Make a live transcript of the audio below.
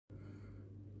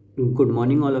Good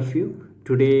morning, all of you.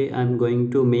 Today I'm going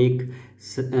to make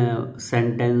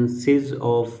sentences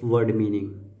of word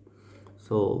meaning.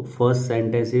 So, first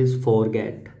sentence is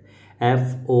forget.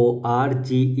 Forget.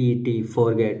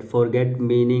 Forget. Forget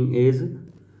meaning is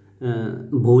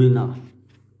bhulna.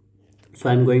 So,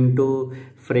 I'm going to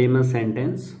frame a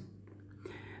sentence.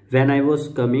 When I was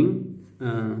coming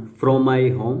from my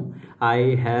home,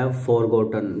 I have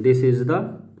forgotten. This is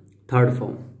the third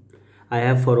form. I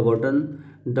have forgotten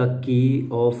the key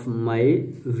of my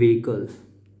vehicle.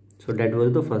 So that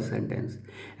was the first sentence.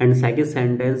 And second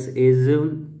sentence is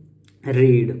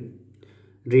read.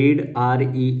 Read,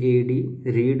 R-E-A-D.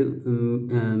 Read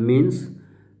means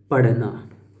padhna.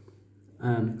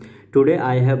 Today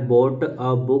I have bought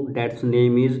a book that's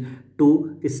name is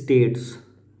Two States,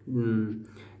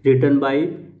 written by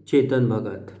Chetan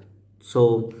Bhagat.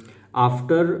 So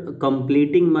after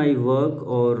completing my work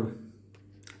or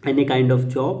any kind of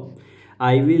job,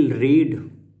 I will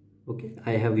read. Okay,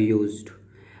 I have used,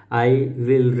 I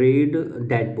will read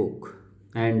that book.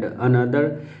 And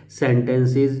another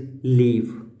sentence is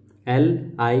leave,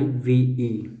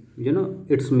 L-I-V-E.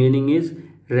 Its meaning is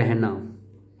rehna.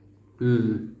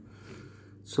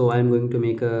 So I'm going to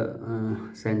make a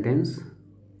sentence.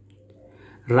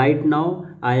 Right now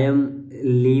I am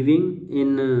living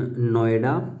in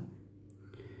Noida,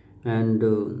 and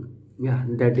yeah,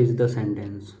 that is the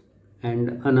sentence.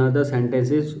 And another sentence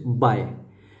is buy,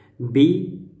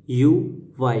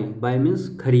 B-U-Y. Buy means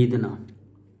kharidna.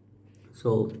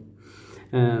 So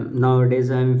nowadays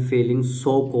I am feeling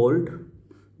so cold.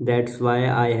 That's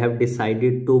why I have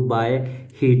decided to buy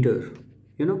heater.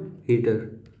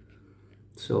 Heater.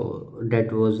 So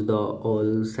that was the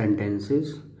all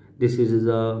sentences. This is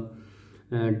the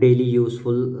daily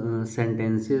useful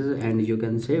sentences, and you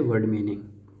can say word meaning.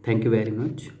 Thank you very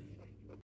much.